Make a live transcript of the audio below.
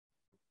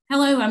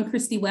Hello, I'm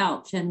Christie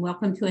Welch, and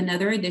welcome to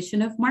another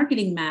edition of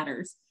Marketing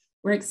Matters.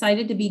 We're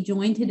excited to be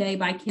joined today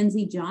by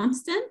Kenzie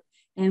Johnston,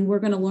 and we're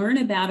going to learn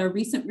about a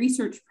recent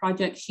research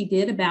project she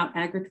did about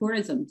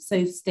agritourism.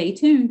 So stay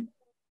tuned.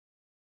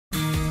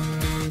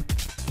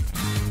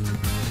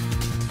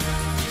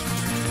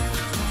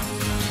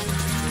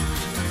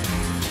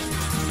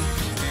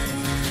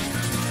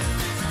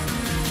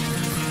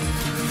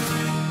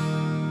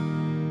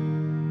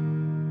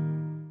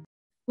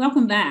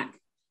 Welcome back.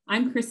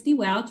 I'm Christie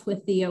Welch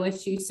with the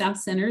OSU South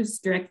Center's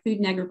Direct Food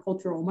and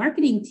Agricultural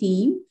Marketing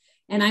team,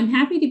 and I'm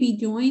happy to be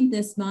joined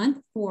this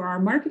month for our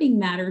Marketing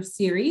Matters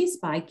series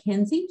by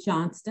Kenzie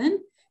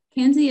Johnston.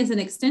 Kenzie is an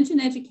extension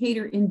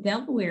educator in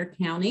Delaware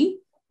County.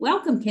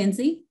 Welcome,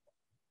 Kenzie.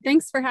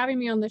 Thanks for having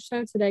me on the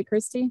show today,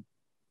 Christie.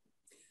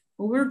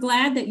 Well, we're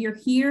glad that you're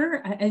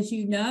here. As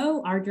you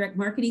know, our direct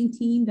marketing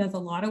team does a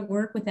lot of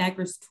work with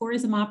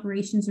agritourism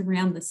operations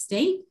around the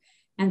state.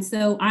 And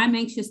so I'm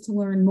anxious to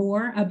learn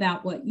more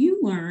about what you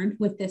learned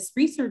with this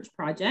research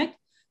project.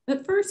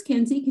 But first,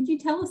 Kenzie, could you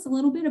tell us a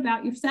little bit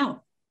about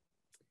yourself?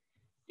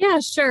 Yeah,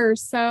 sure.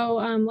 So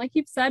like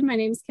you've said, my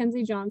name is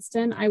Kenzie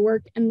Johnston. I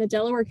work in the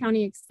Delaware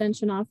County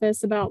Extension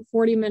Office about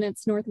 40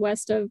 minutes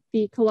northwest of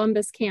the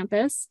Columbus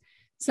campus.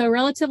 So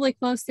relatively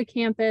close to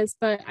campus,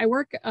 but I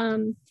work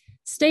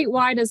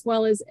statewide as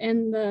well as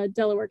in the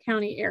Delaware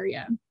County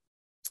area.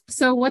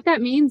 So what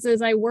that means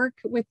is I work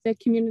with the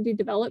community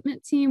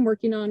development team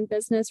working on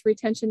business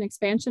retention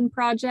expansion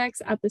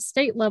projects at the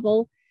state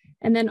level,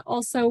 and then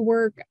also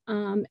work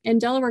in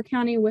Delaware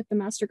County with the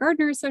Master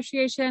Gardener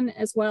Association,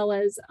 as well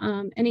as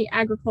any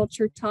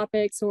agriculture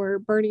topics or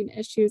burning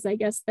issues, I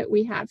guess, that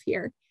we have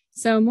here.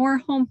 So more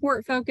home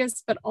port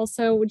focused, but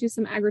also we do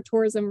some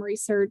agritourism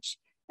research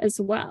as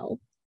well.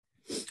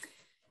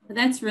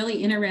 That's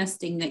really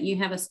interesting that you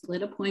have a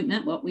split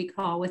appointment, what we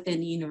call within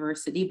the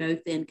university,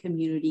 both in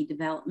community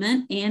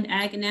development and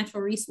ag and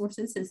natural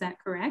resources. Is that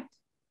correct?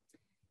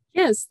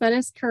 Yes, that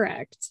is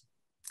correct.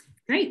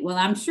 Great. Well,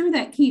 I'm sure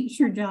that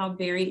keeps your job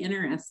very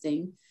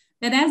interesting.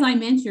 But as I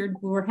mentioned,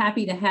 we're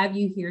happy to have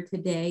you here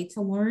today to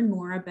learn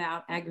more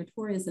about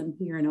agritourism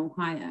here in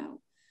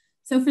Ohio.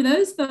 So for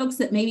those folks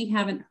that maybe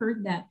haven't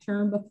heard that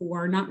term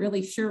before, not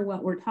really sure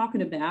what we're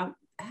talking about,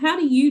 how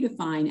do you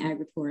define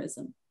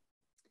agritourism?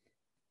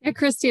 Yeah,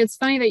 Christie, it's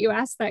funny that you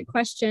asked that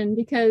question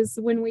because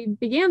when we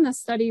began the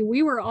study,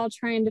 we were all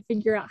trying to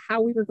figure out how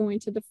we were going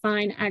to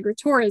define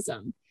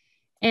agritourism.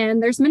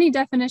 And there's many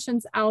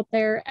definitions out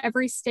there.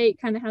 Every state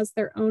kind of has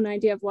their own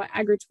idea of what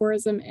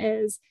agritourism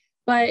is.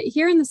 But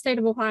here in the state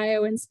of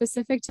Ohio, and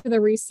specific to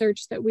the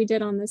research that we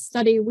did on this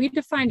study, we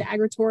defined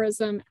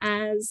agritourism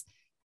as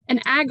an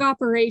ag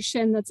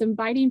operation that's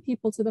inviting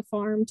people to the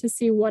farm to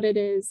see what it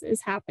is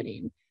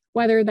happening.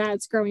 Whether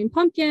that's growing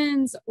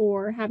pumpkins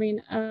or having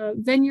a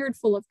vineyard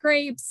full of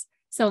grapes,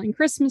 selling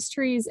Christmas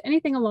trees,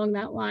 anything along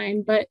that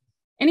line. But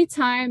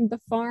anytime the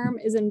farm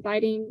is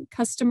inviting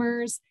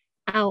customers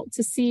out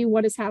to see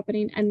what is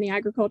happening in the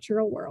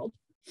agricultural world.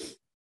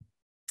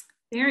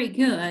 Very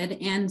good.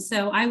 And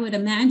so I would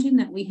imagine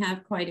that we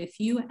have quite a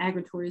few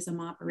agritourism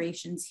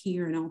operations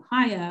here in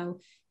Ohio.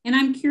 And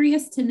I'm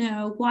curious to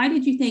know, why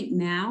did you think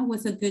now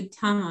was a good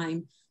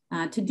time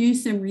to do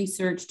some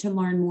research to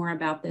learn more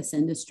about this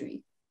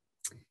industry?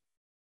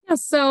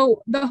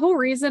 So the whole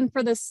reason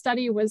for this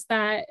study was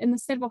that in the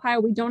state of Ohio,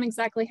 we don't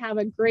exactly have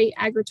a great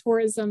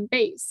agritourism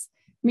base,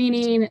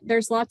 meaning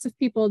there's lots of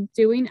people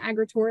doing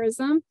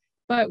agritourism,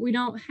 but we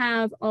don't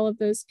have all of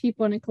those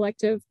people in a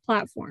collective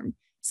platform.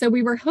 So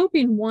we were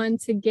hoping, one,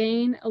 to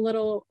gain a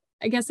little,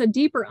 I guess, a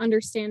deeper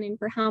understanding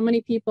for how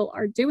many people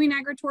are doing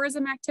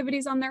agritourism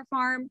activities on their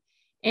farm,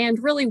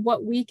 and really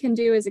what we can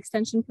do as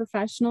extension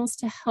professionals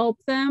to help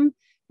them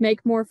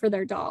make more for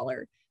their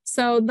dollar.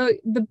 So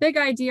the big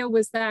idea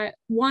was that,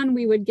 one,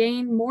 we would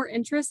gain more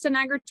interest in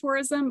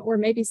agritourism, or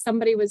maybe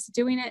somebody was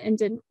doing it and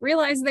didn't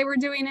realize they were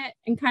doing it,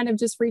 and kind of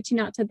just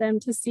reaching out to them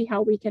to see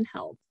how we can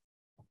help.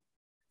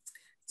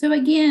 So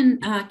again,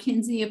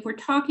 Kenzie, if we're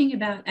talking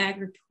about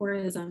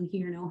agritourism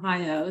here in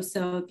Ohio,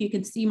 so if you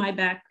can see my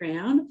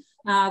background,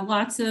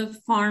 lots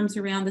of farms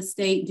around the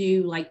state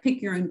do like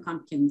pick your own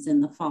pumpkins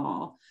in the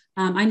fall.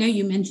 I know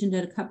you mentioned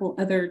a couple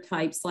other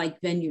types like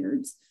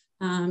vineyards.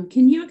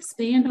 Can you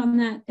expand on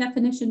that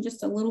definition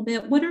just a little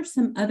bit? What are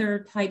some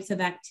other types of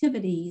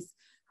activities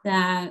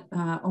that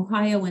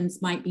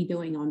Ohioans might be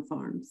doing on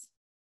farms?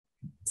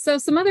 So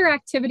some other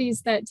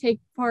activities that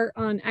take part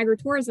on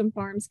agritourism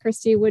farms,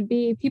 Christie, would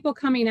be people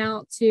coming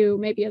out to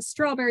maybe a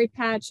strawberry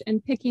patch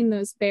and picking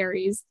those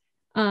berries,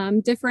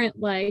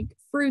 different like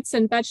fruits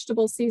and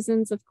vegetable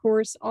seasons, of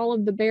course, all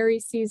of the berry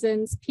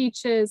seasons,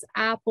 peaches,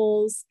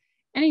 apples,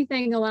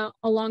 anything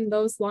along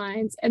those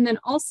lines. And then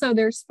also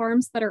there's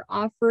farms that are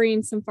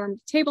offering some farm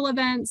to table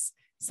events,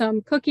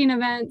 some cooking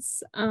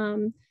events.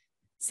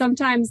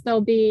 Sometimes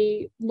there'll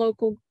be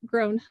local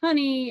grown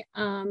honey,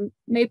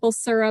 maple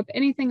syrup,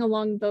 anything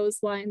along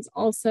those lines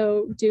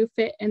also do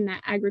fit in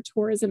that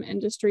agritourism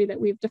industry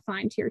that we've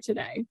defined here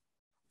today.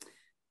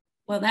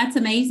 Well, that's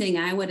amazing.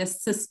 I would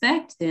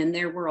suspect then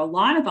there were a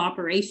lot of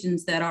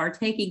operations that are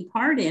taking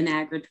part in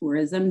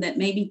agritourism that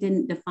maybe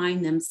didn't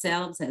define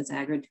themselves as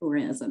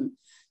agritourism.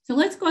 So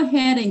let's go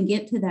ahead and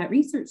get to that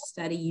research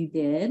study you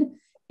did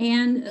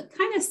and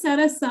kind of set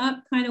us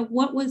up, kind of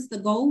what was the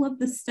goal of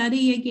the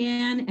study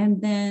again,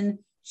 and then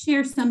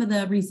share some of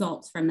the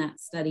results from that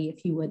study,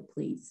 if you would,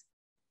 please.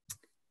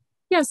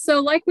 Yeah, so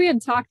like we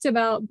had talked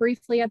about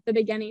briefly at the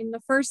beginning, the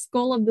first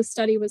goal of the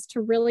study was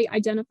to really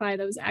identify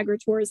those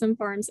agritourism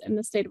farms in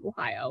the state of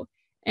Ohio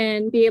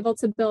and be able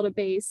to build a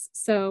base.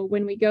 So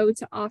when we go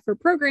to offer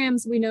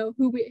programs, we know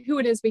who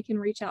it is we can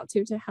reach out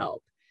to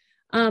help.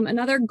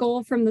 Another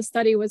goal from the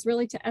study was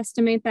really to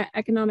estimate that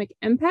economic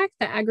impact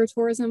that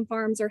agritourism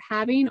farms are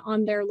having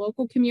on their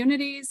local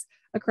communities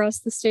across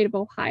the state of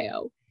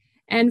Ohio.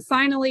 And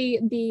finally,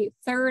 the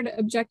third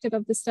objective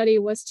of the study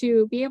was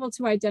to be able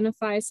to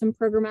identify some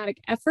programmatic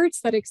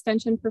efforts that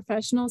extension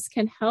professionals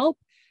can help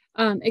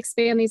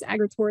expand these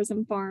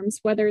agritourism farms,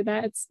 whether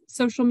that's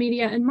social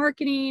media and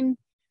marketing,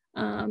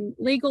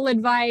 legal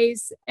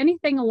advice,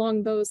 anything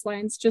along those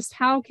lines. Just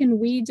how can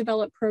we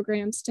develop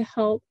programs to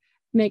help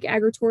make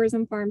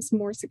agritourism farms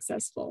more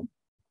successful?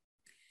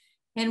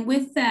 And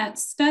with that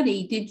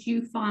study, did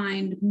you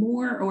find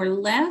more or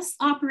less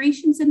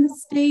operations in the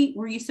state?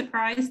 Were you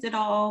surprised at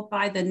all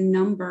by the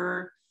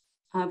number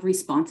of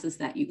responses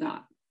that you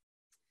got?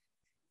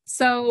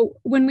 So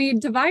when we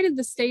divided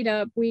the state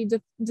up, we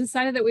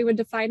decided that we would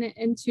define it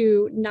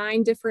into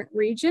 9 different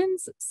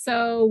regions.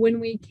 So when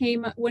we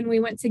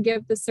went to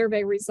give the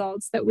survey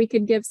results, that we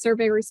could give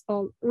survey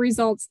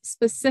results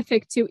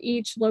specific to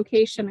each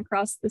location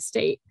across the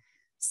state.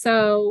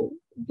 So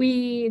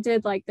we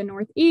did like the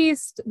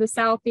Northeast, the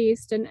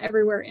Southeast, and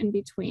everywhere in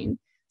between.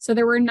 So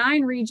there were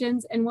 9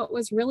 regions. And what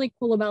was really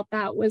cool about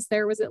that was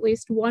there was at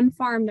least one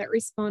farm that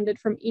responded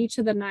from each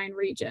of the 9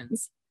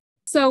 regions.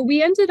 So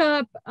we ended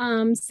up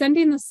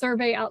sending the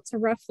survey out to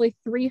roughly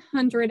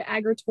 300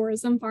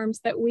 agritourism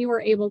farms that we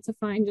were able to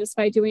find just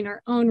by doing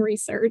our own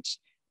research,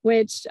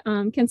 which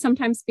can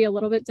sometimes be a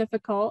little bit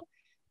difficult.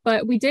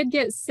 But we did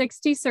get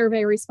 60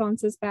 survey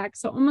responses back,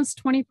 so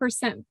almost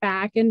 20%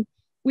 back. And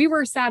we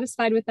were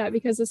satisfied with that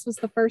because this was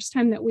the first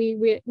time that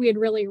we had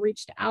really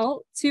reached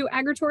out to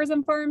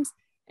agritourism farms.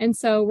 And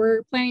so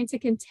we're planning to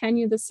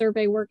continue the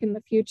survey work in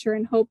the future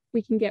and hope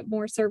we can get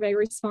more survey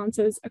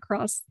responses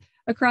across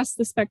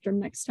the spectrum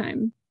next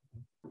time.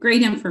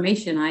 Great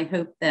information. I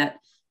hope that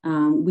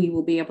we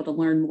will be able to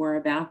learn more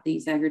about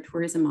these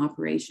agritourism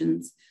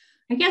operations.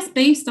 I guess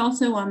based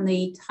also on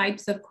the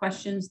types of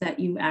questions that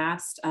you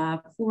asked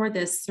for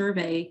this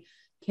survey,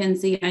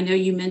 Kenzie, I know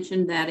you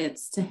mentioned that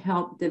it's to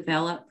help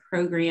develop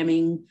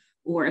programming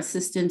or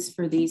assistance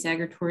for these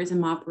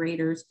agritourism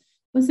operators.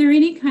 Was there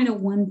any kind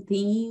of one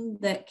theme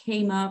that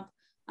came up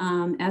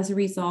as a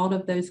result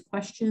of those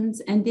questions?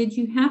 And did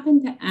you happen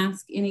to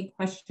ask any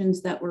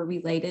questions that were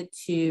related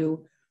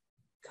to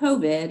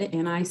COVID?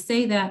 And I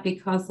say that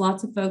because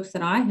lots of folks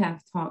that I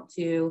have talked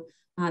to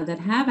that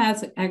have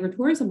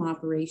agritourism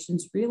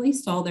operations really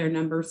saw their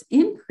numbers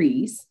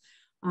increase.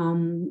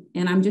 And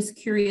I'm just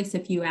curious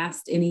if you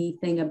asked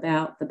anything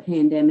about the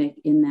pandemic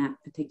in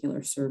that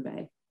particular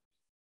survey.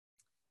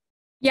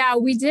 Yeah,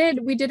 we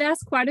did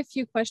ask quite a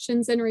few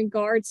questions in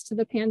regards to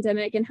the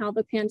pandemic and how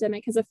the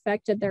pandemic has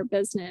affected their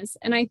business.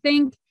 And I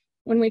think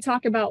when we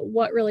talk about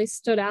what really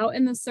stood out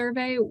in the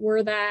survey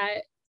were that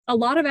a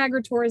lot of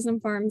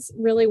agritourism farms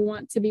really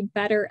want to be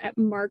better at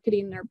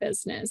marketing their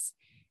business.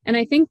 And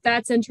I think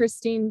that's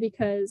interesting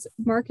because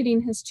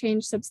marketing has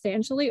changed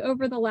substantially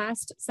over the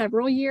last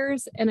several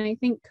years. And I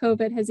think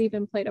COVID has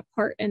even played a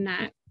part in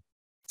that.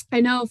 I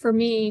know for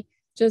me,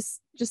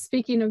 just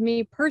speaking of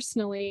me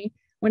personally,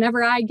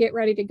 whenever I get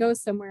ready to go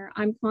somewhere,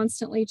 I'm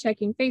constantly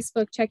checking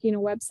Facebook, checking a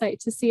website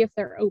to see if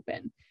they're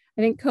open.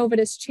 I think COVID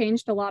has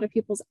changed a lot of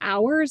people's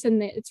hours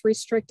and it's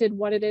restricted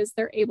what it is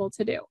they're able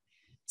to do.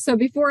 So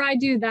before I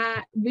do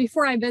that,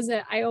 before I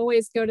visit, I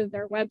always go to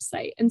their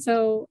website. And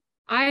so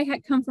I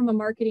had come from a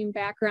marketing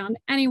background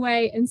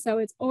anyway. And so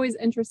it's always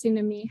interesting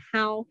to me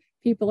how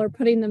people are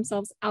putting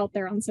themselves out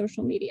there on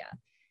social media.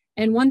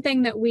 And one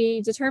thing that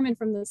we determined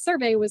from the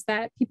survey was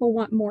that people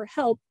want more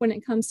help when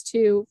it comes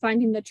to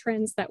finding the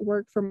trends that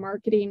work for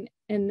marketing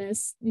in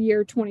this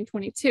year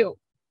 2022.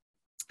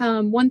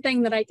 One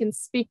thing that I can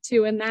speak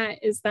to in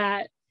that is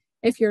that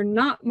if you're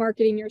not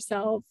marketing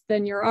yourself,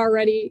 then you're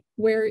already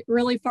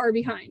really far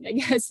behind, I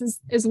guess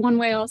is one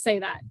way I'll say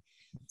that.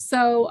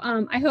 So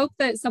I hope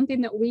that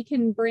something that we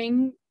can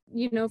bring,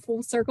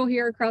 full circle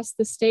here across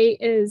the state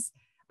is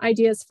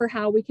ideas for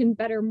how we can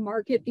better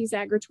market these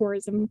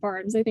agritourism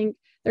farms. I think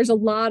there's a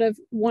lot of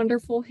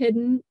wonderful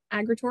hidden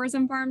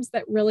agritourism farms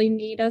that really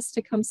need us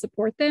to come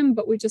support them,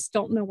 but we just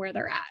don't know where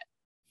they're at.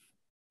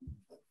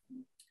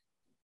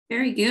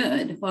 Very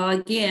good. Well,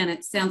 again,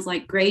 it sounds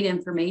like great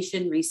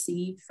information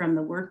received from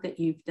the work that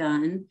you've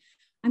done.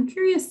 I'm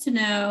curious to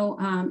know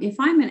if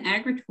I'm an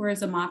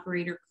agritourism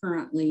operator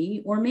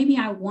currently, or maybe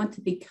I want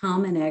to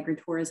become an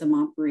agritourism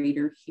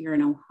operator here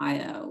in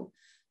Ohio.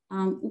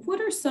 What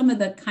are some of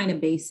the kind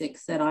of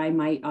basics that I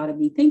might ought to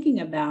be thinking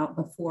about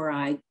before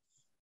I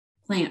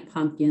plant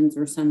pumpkins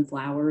or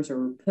sunflowers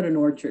or put an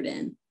orchard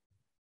in?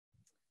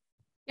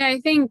 Yeah, I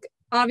think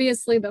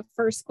obviously the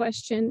first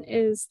question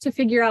is to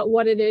figure out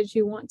what it is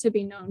you want to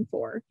be known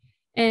for.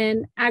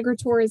 And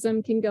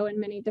agritourism can go in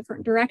many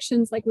different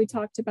directions, like we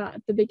talked about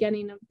at the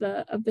beginning of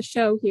the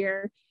show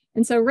here.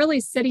 And so really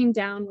sitting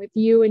down with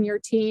you and your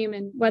team,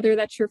 and whether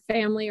that's your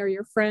family or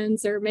your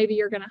friends, or maybe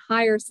you're going to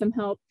hire some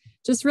help,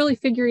 just really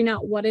figuring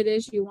out what it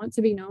is you want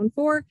to be known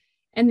for,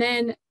 and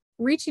then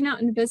reaching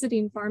out and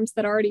visiting farms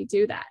that already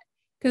do that.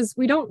 Because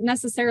we don't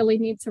necessarily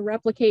need to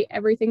replicate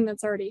everything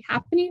that's already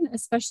happening,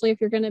 especially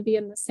if you're going to be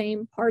in the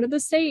same part of the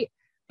state,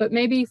 but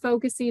maybe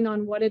focusing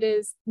on what it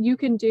is you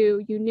can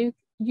do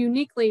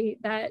uniquely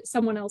that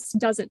someone else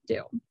doesn't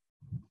do.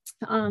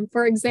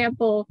 For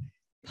example,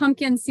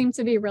 pumpkins seem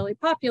to be really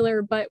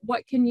popular, but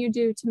what can you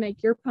do to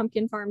make your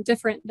pumpkin farm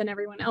different than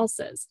everyone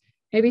else's?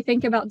 Maybe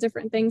think about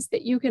different things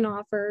that you can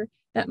offer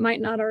that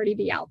might not already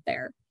be out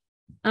there.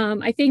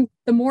 I think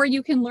the more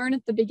you can learn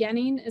at the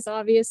beginning is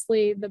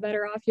obviously the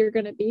better off you're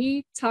going to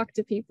be. Talk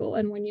to people.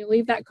 And when you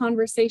leave that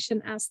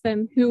conversation, ask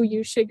them who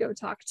you should go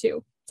talk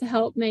to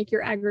help make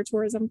your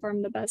agritourism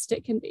farm the best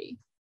it can be.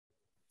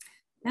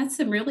 That's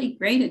some really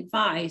great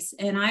advice.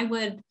 And I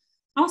would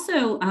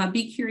also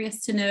be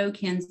curious to know,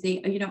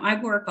 Kenzie, I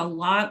work a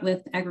lot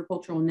with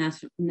agricultural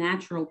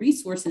natural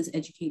resources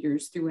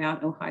educators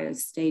throughout Ohio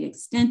State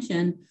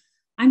Extension.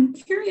 I'm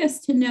curious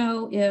to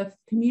know if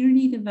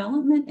community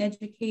development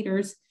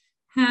educators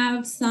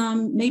have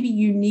some maybe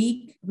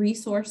unique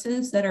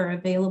resources that are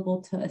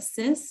available to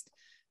assist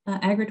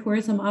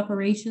agritourism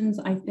operations.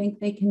 I think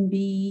they can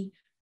be,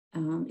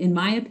 in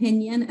my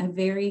opinion, a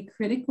very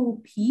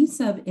critical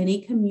piece of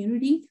any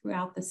community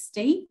throughout the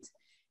state.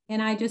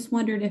 And I just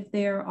wondered if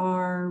there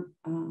are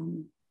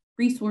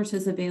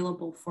resources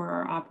available for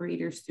our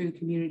operators through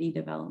community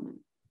development.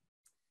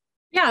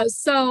 Yeah,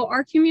 so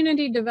our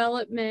community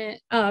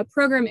development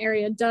program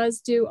area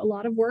does do a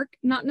lot of work,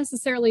 not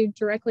necessarily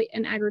directly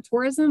in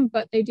agritourism,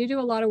 but they do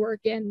a lot of work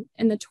in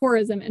the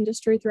tourism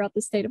industry throughout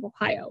the state of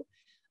Ohio.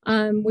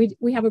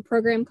 We have a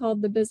program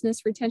called the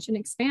Business Retention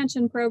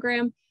Expansion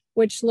Program,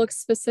 which looks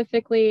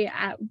specifically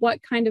at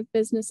what kind of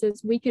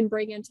businesses we can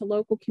bring into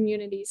local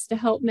communities to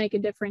help make a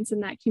difference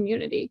in that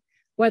community,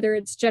 whether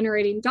it's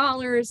generating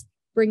dollars,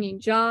 bringing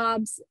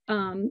jobs,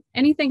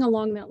 anything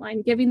along that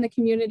line, giving the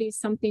community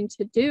something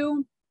to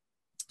do.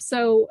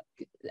 So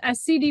as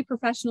CD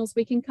professionals,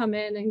 we can come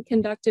in and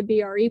conduct a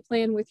BRE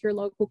plan with your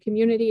local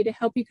community to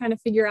help you kind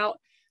of figure out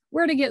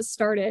where to get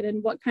started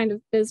and what kind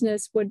of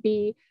business would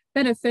be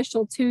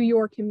beneficial to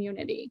your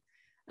community.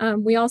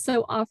 We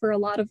also offer a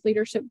lot of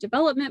leadership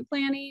development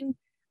planning,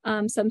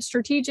 some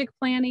strategic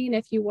planning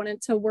if you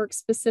wanted to work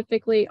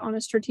specifically on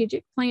a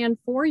strategic plan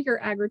for your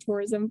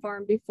agritourism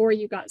farm before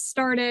you got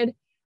started.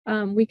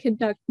 We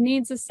conduct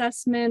needs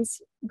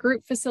assessments,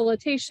 group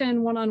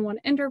facilitation, one-on-one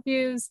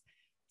interviews.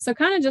 So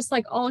kind of just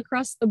like all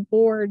across the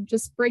board,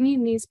 just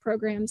bringing these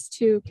programs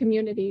to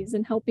communities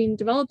and helping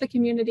develop the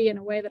community in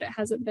a way that it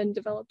hasn't been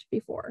developed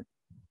before.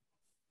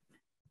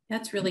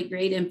 That's really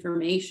great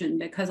information,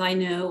 because I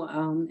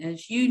know,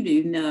 as you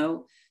do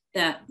know,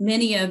 that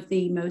many of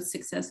the most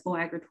successful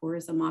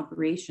agritourism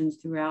operations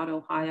throughout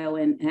Ohio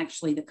and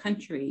actually the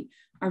country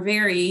are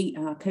very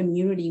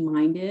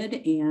community-minded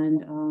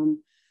and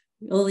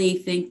really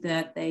think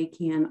that they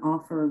can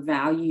offer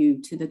value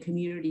to the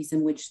communities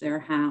in which they're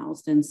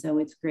housed. And so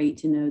it's great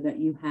to know that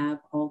you have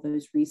all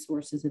those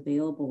resources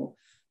available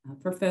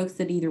for folks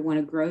that either want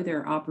to grow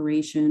their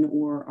operation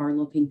or are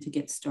looking to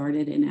get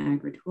started in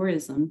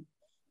agritourism.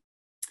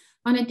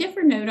 On a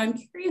different note, I'm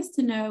curious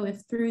to know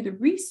if through the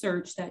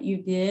research that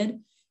you did,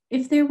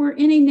 if there were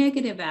any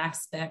negative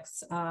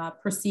aspects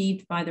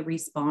perceived by the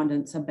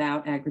respondents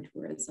about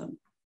agritourism.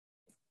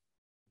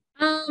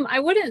 I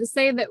wouldn't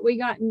say that we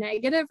got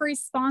negative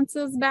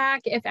responses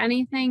back. If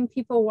anything,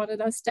 people wanted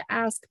us to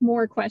ask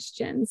more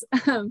questions.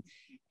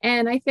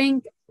 And I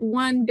think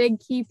one big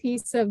key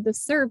piece of the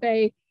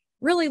survey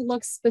really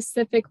looks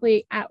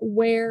specifically at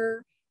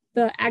where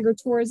the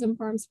agritourism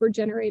farms were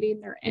generating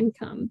their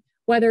income,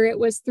 whether it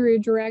was through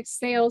direct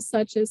sales,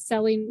 such as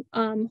selling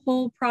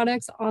whole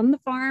products on the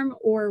farm,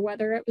 or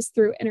whether it was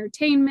through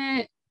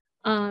entertainment,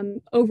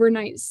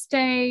 overnight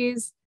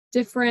stays,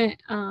 different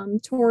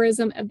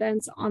tourism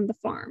events on the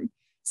farm.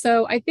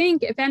 So I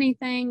think if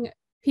anything,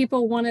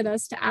 people wanted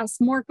us to ask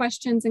more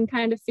questions and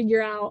kind of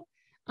figure out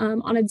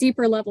on a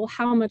deeper level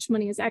how much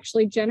money is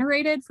actually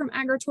generated from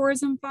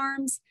agritourism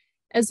farms,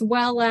 as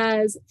well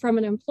as from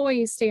an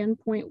employee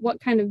standpoint, what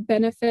kind of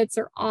benefits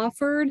are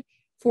offered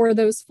for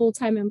those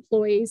full-time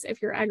employees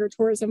if your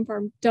agritourism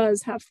farm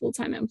does have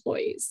full-time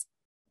employees.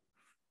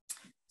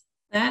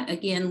 That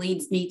again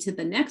leads me to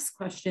the next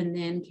question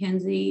then,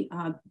 Kenzie.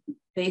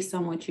 Based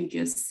on what you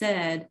just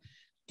said,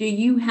 do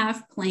you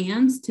have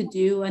plans to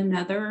do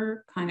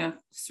another kind of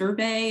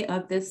survey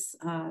of this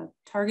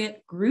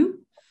target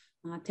group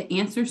to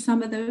answer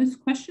some of those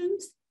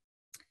questions?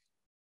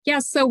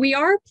 Yes, so we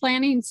are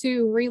planning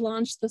to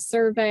relaunch the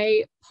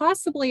survey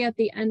possibly at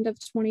the end of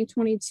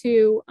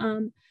 2022.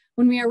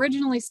 When we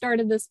originally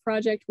started this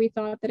project, we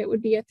thought that it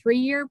would be a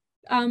 3-year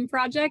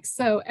projects.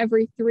 So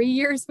every 3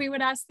 years we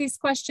would ask these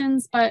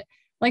questions. But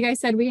like I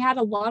said, we had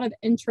a lot of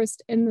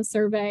interest in the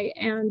survey,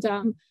 and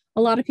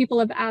a lot of people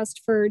have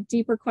asked for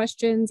deeper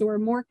questions or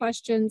more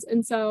questions.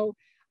 And so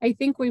I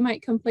think we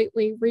might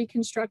completely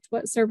reconstruct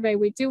what survey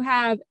we do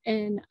have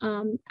and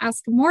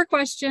ask more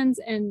questions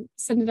and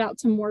send it out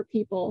to more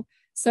people.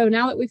 So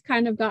now that we've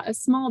kind of got a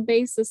small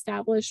base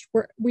established,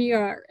 we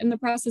are in the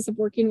process of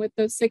working with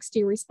those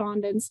 60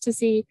 respondents to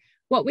see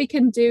what we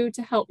can do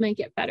to help make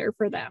it better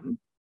for them.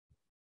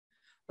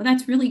 Well,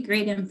 that's really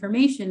great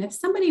information. If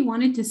somebody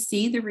wanted to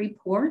see the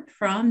report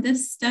from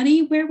this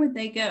study, where would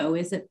they go?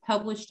 Is it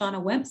published on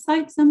a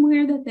website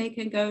somewhere that they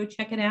could go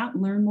check it out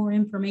and learn more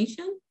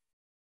information?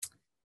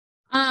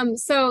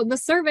 So the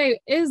survey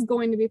is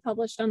going to be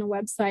published on a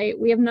website.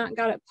 We have not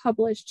got it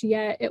published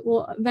yet. It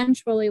will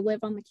eventually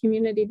live on the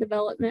community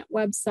development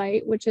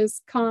website, which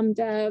is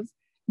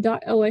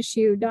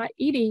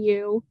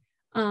comdev.osu.edu.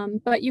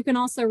 But you can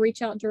also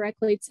reach out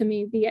directly to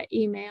me via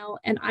email,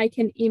 and I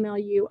can email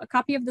you a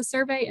copy of the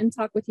survey and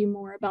talk with you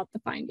more about the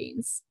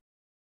findings.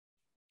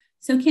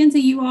 So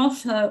Kenzie, you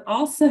also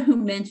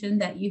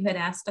mentioned that you had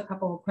asked a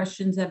couple of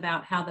questions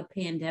about how the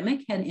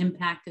pandemic had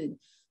impacted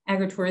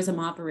agritourism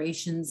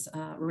operations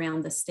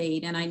around the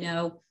state. And I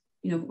know,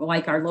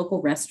 like our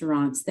local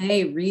restaurants,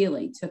 they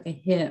really took a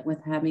hit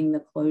with having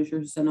the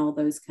closures and all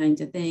those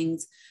kinds of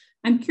things.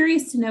 I'm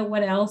curious to know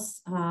what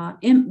else,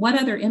 what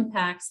other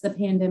impacts the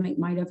pandemic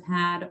might have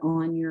had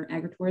on your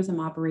agritourism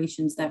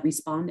operations that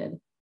responded.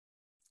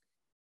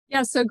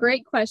 Yeah, so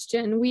great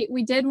question.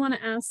 We did want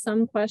to ask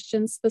some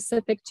questions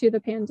specific to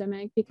the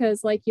pandemic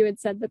because, like you had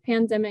said, the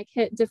pandemic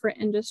hit different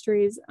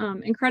industries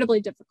incredibly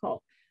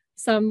difficult.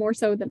 Some more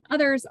so than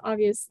others.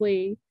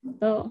 Obviously,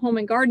 the home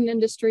and garden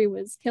industry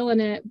was killing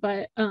it,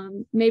 but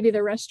maybe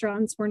the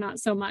restaurants were not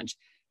so much.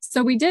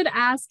 So we did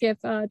ask if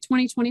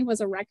 2020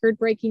 was a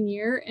record-breaking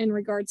year in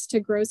regards to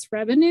gross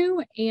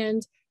revenue,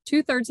 and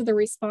 2/3 of the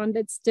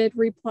respondents did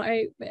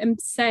reply and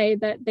say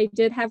that they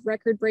did have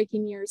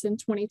record-breaking years in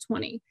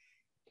 2020.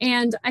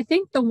 And I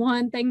think the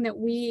one thing that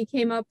we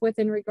came up with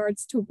in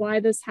regards to why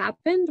this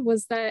happened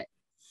was that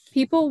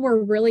people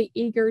were really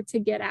eager to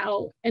get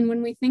out. And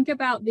when we think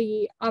about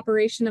the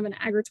operation of an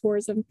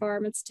agritourism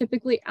farm, it's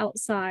typically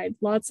outside,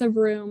 lots of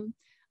room,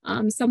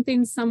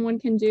 something someone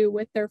can do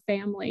with their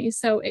family.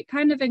 So it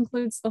kind of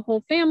includes the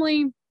whole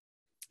family.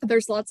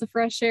 There's lots of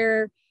fresh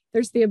air.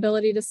 There's the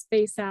ability to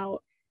space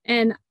out.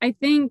 And I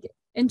think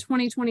in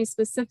 2020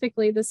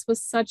 specifically, this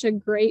was such a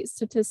great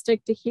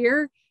statistic to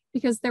hear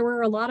because there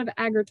were a lot of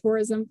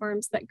agritourism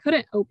farms that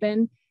couldn't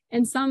open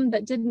and some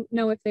that didn't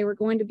know if they were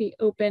going to be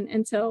open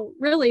until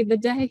really the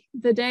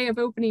day of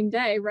opening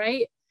day,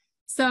 right?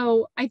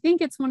 So I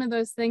think it's one of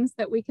those things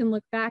that we can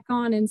look back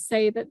on and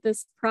say that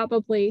this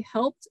probably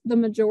helped the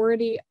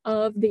majority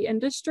of the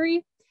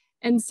industry.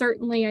 And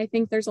certainly I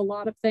think there's a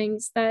lot of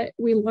things that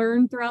we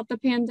learned throughout the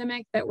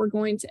pandemic that we're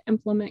going to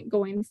implement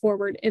going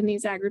forward in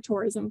these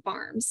agritourism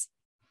farms.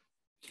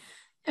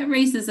 That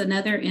raises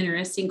another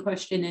interesting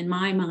question in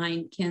my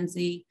mind,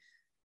 Kenzie.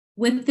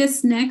 With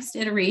this next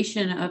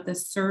iteration of the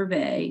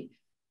survey,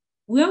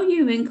 will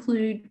you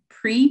include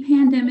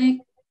pre-pandemic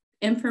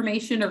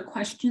information or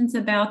questions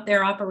about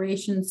their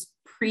operations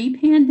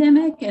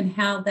pre-pandemic and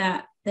how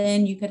that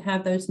then you could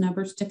have those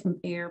numbers to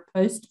compare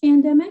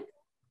post-pandemic?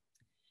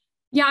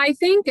 Yeah, I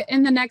think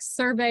in the next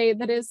survey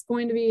that is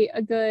going to be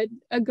a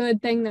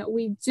good thing that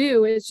we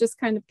do is just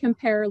kind of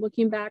compare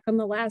looking back on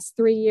the last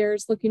 3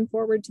 years, looking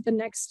forward to the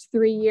next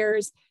 3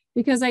 years,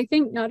 because I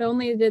think not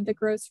only did the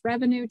gross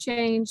revenue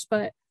change,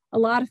 but a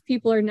lot of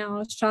people are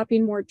now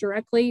shopping more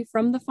directly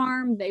from the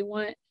farm. They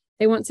want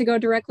to go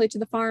directly to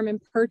the farm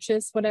and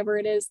purchase whatever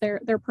it is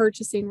they're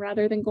purchasing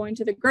rather than going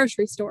to the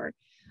grocery store.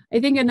 I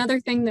think another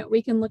thing that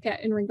we can look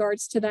at in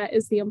regards to that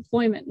is the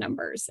employment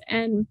numbers.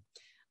 And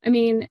I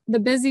mean, the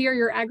busier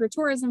your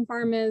agritourism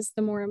farm is,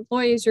 the more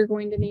employees you're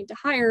going to need to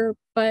hire,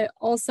 but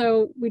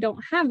also we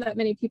don't have that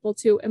many people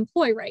to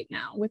employ right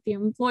now with the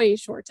employee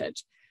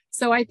shortage.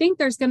 So I think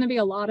there's going to be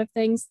a lot of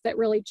things that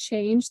really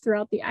change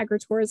throughout the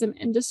agritourism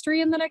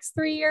industry in the next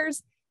 3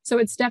 years. So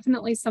it's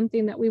definitely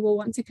something that we will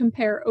want to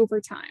compare over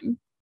time.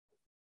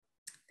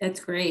 That's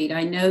great.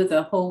 I know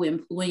the whole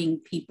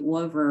employing people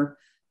over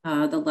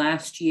the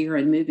last year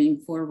and moving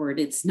forward,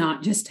 it's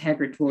not just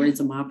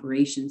agritourism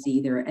operations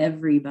either.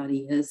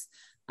 Everybody is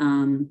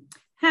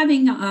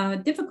having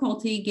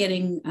difficulty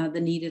getting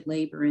the needed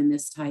labor in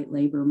this tight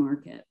labor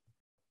market.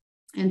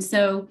 And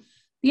so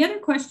the other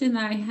question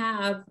that I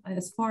have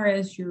as far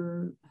as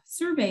your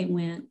survey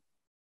went,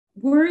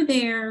 were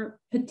there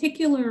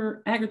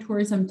particular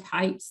agritourism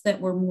types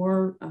that were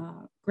more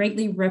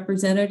greatly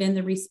represented in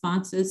the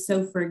responses?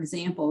 So for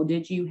example,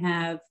 did you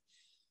have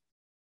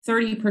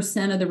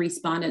 30% of the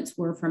respondents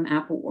were from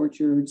apple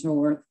orchards,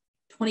 or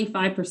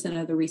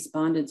 25% of the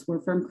respondents were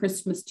from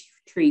Christmas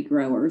tree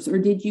growers? Or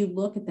did you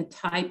look at the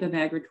type of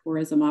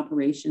agritourism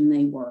operation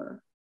they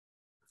were?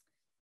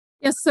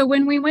 Yes, so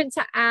when we went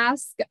to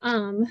ask,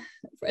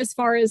 as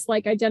far as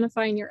like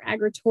identifying your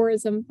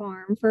agritourism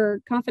farm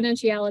for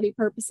confidentiality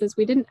purposes,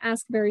 we didn't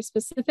ask very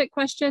specific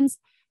questions,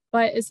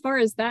 But as far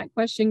as that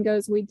question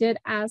goes, we did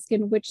ask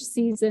in which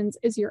seasons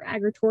is your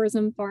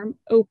agritourism farm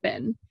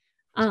open?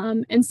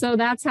 And so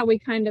that's how we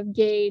kind of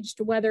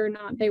gauged whether or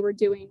not they were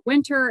doing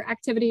winter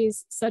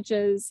activities such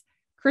as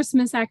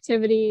Christmas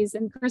activities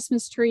and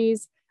Christmas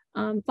trees,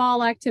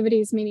 fall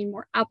activities, meaning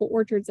more apple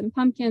orchards and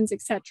pumpkins,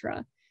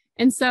 etc.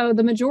 And so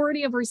the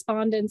majority of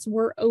respondents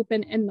were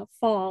open in the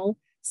fall.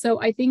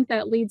 So I think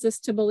that leads us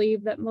to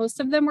believe that most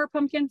of them were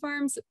pumpkin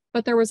farms,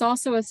 but there was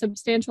also a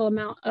substantial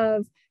amount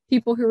of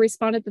people who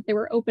responded that they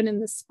were open in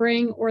the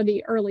spring or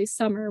the early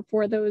summer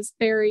for those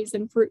berries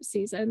and fruit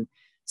season.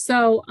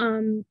 So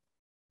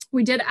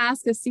we did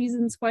ask a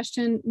seasons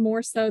question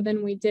more so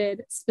than we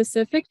did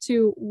specific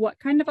to what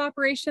kind of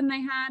operation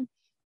they had.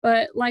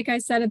 But like I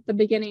said at the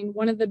beginning,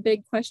 one of the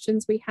big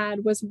questions we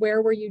had was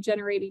where were you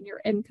generating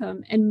your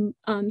income? And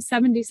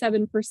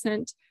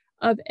 77%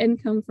 of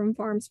income from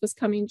farms was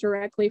coming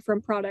directly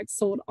from products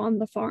sold on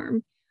the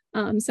farm.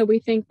 So we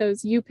think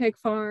those U-Pick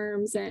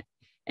farms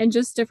and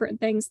just different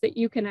things that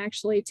you can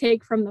actually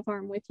take from the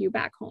farm with you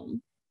back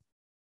home.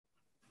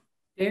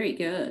 Very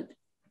good.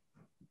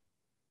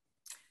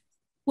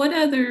 What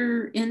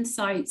other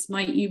insights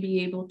might you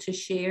be able to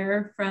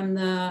share from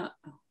the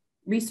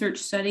research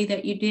study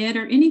that you did,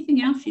 or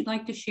anything else you'd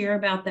like to share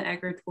about the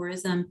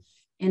agritourism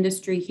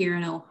industry here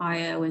in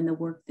Ohio and the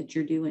work that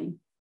you're doing?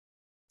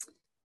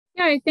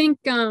 Yeah, I think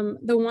the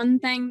one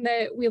thing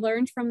that we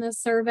learned from this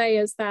survey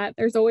is that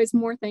there's always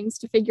more things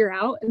to figure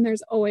out, and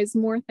there's always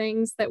more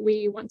things that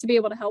we want to be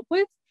able to help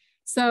with.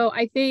 So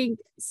I think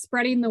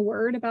spreading the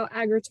word about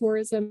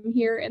agritourism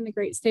here in the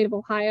great state of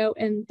Ohio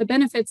and the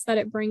benefits that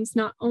it brings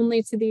not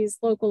only to these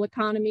local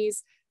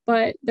economies,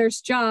 but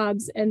there's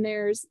jobs and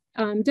there's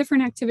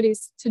different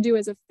activities to do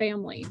as a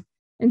family.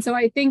 And so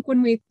I think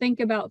when we think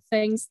about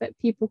things that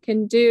people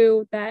can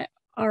do that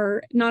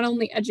are not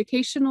only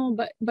educational,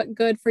 but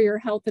good for your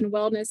health and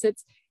wellness,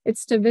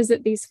 it's to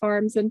visit these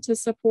farms and to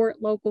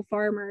support local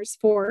farmers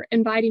for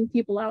inviting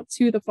people out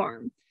to the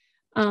farm.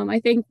 I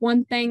think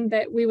one thing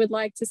that we would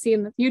like to see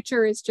in the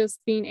future is just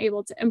being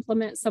able to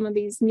implement some of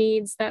these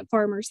needs that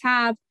farmers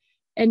have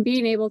and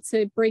being able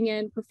to bring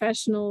in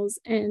professionals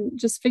and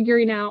just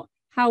figuring out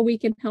how we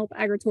can help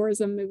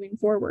agritourism moving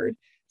forward,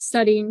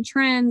 studying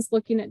trends,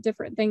 looking at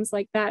different things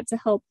like that to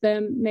help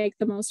them make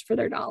the most for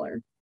their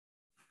dollar.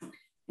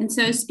 And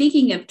so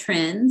speaking of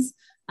trends,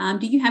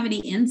 do you have any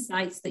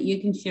insights that you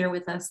can share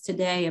with us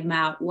today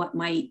about what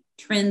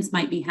trends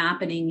might be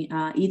happening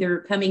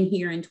either coming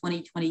here in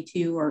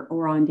 2022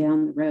 or on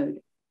down the road?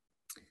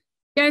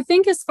 Yeah, I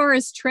think as far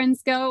as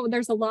trends go,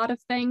 there's a lot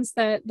of things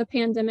that the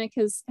pandemic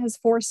has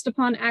forced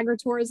upon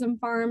agritourism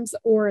farms,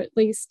 or at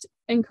least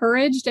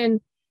encouraged.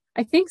 And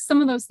I think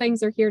some of those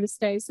things are here to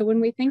stay. So when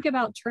we think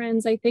about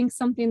trends, I think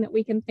something that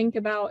we can think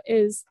about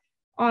is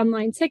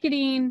online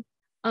ticketing,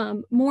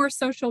 more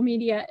social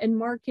media and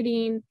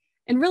marketing,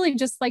 and really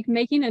just like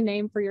making a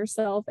name for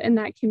yourself in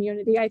that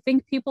community. I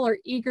think people are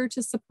eager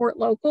to support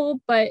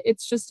local, but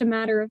it's just a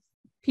matter of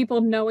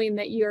people knowing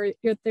that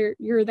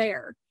you're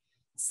there.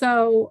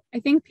 So I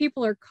think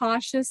people are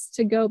cautious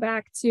to go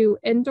back to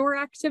indoor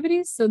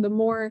activities. So the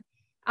more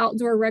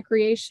outdoor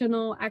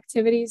recreational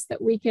activities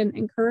that we can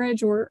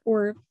encourage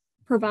or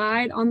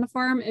provide on the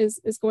farm is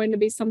going to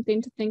be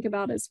something to think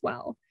about as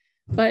well.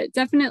 But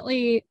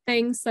definitely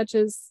things such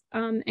as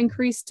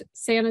increased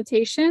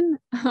sanitation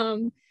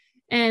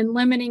and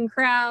limiting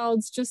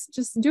crowds,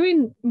 just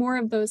doing more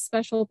of those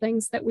special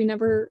things that we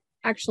never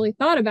actually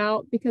thought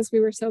about because we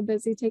were so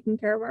busy taking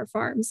care of our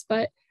farms.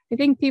 But I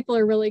think people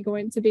are really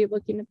going to be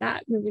looking at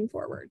that moving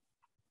forward.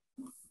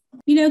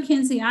 You know,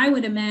 Kenzie, I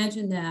would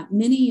imagine that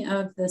many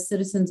of the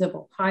citizens of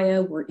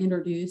Ohio were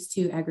introduced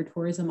to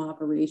agritourism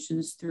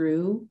operations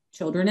through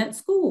children at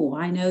school.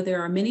 I know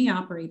there are many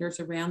operators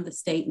around the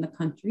state and the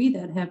country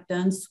that have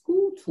done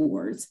school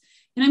tours.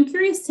 And I'm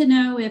curious to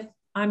know if,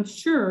 I'm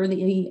sure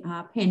the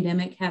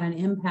pandemic had an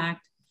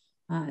impact,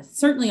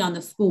 certainly on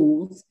the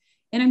schools.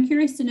 And I'm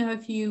curious to know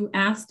if you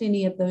asked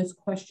any of those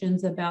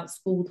questions about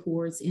school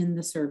tours in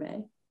the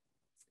survey.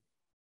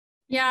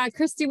 Yeah,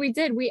 Christy, we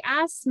did. We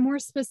asked more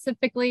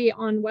specifically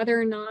on whether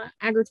or not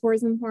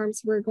agritourism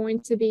farms were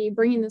going to be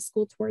bringing the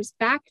school tours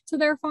back to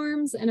their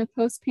farms in a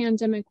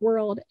post-pandemic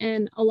world.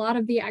 And a lot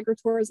of the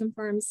agritourism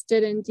farms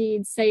did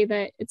indeed say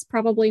that it's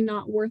probably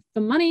not worth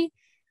the money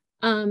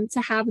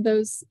to have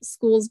those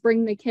schools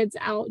bring the kids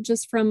out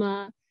just from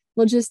a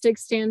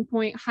logistics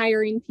standpoint,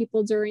 hiring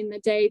people during the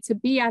day to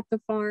be at the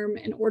farm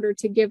in order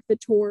to give the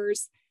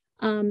tours.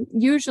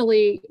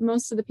 Usually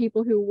most of the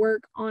people who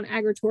work on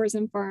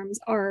agritourism farms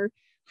are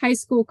high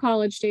school,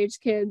 college age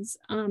kids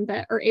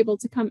that are able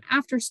to come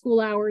after school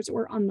hours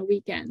or on the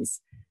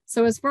weekends.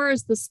 So as far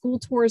as the school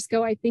tours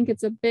go, I think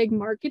it's a big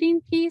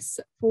marketing piece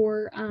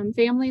for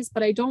families,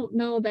 but I don't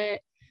know that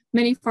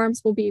many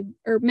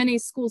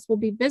schools will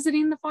be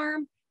visiting the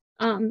farm.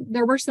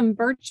 There were some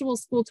virtual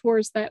school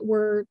tours that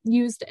were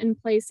used in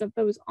place of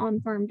those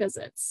on-farm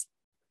visits.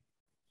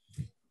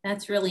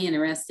 That's really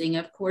interesting.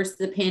 Of course,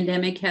 the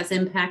pandemic has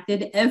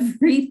impacted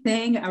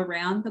everything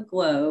around the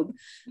globe.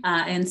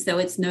 And so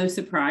it's no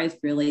surprise,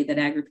 really, that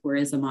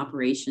agritourism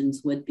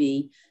operations would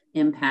be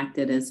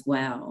impacted as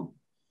well.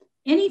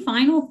 Any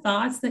final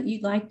thoughts that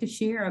you'd like to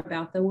share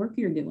about the work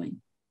you're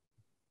doing?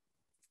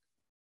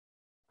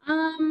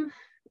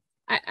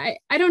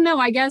 I don't know.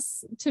 I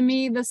guess to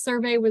me, the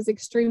survey was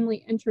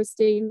extremely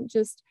interesting,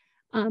 just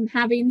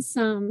having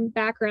some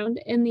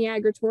background in the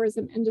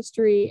agritourism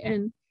industry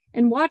and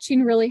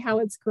watching really how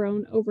it's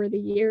grown over the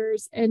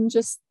years and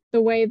just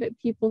the way that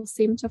people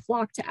seem to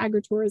flock to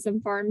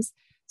agritourism farms.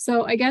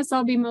 So I guess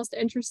I'll be most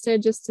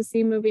interested just to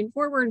see moving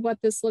forward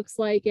what this looks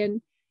like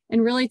and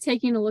really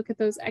taking a look at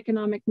those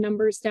economic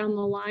numbers down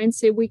the line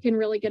so we can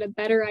really get a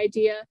better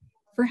idea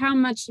for how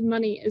much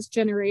money is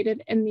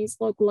generated in these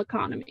local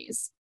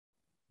economies.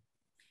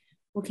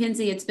 Well,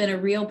 Kenzie, it's been a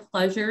real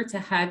pleasure to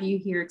have you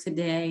here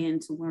today and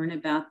to learn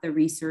about the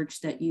research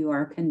that you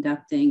are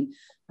conducting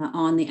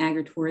on the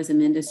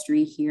agritourism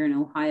industry here in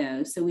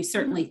Ohio. So we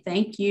certainly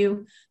thank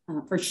you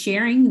for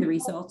sharing the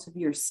results of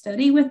your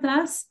study with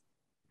us.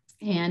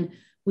 And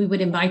we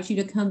would invite you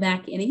to come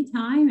back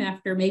anytime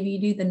after maybe you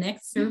do the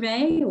next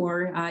survey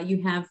or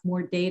you have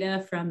more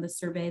data from the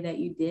survey that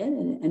you did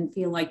and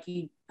feel like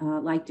you'd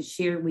like to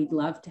share. We'd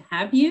love to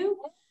have you.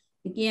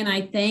 Again,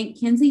 I thank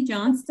Kenzie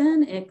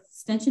Johnston,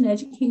 Extension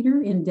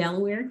Educator in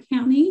Delaware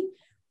County,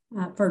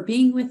 for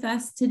being with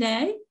us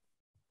today.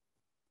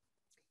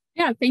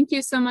 Yeah, thank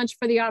you so much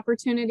for the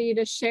opportunity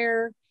to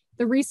share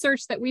the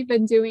research that we've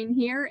been doing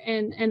here.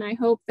 And I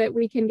hope that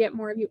we can get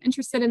more of you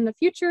interested in the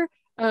future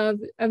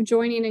of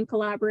joining and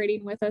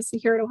collaborating with us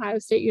here at Ohio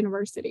State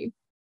University.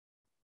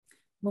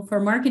 Well,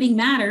 for Marketing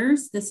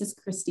Matters, this is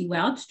Christie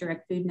Welch,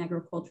 Direct Food and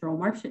Agricultural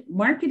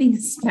Marketing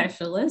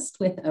Specialist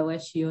with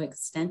OSU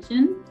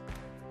Extension.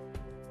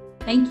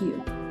 Thank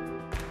you.